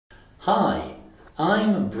Hi,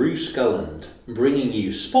 I'm Bruce Gulland, bringing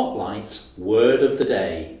you Spotlight's Word of the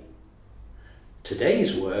Day.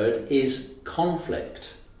 Today's word is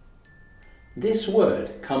conflict. This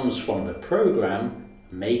word comes from the programme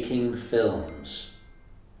Making Films.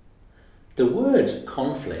 The word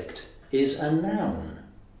conflict is a noun.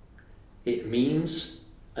 It means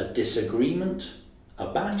a disagreement,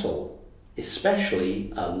 a battle,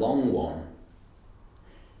 especially a long one.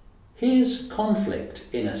 Here's conflict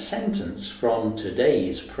in a sentence from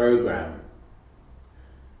today's programme.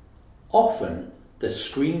 Often, the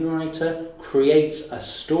screenwriter creates a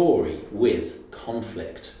story with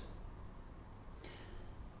conflict.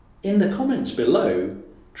 In the comments below,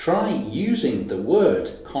 try using the word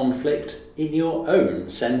conflict in your own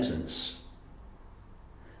sentence.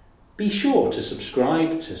 Be sure to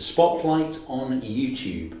subscribe to Spotlight on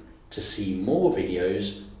YouTube to see more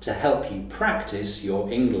videos to help you practice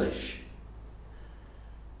your English.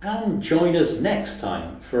 And join us next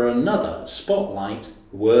time for another Spotlight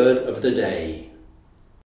Word of the Day.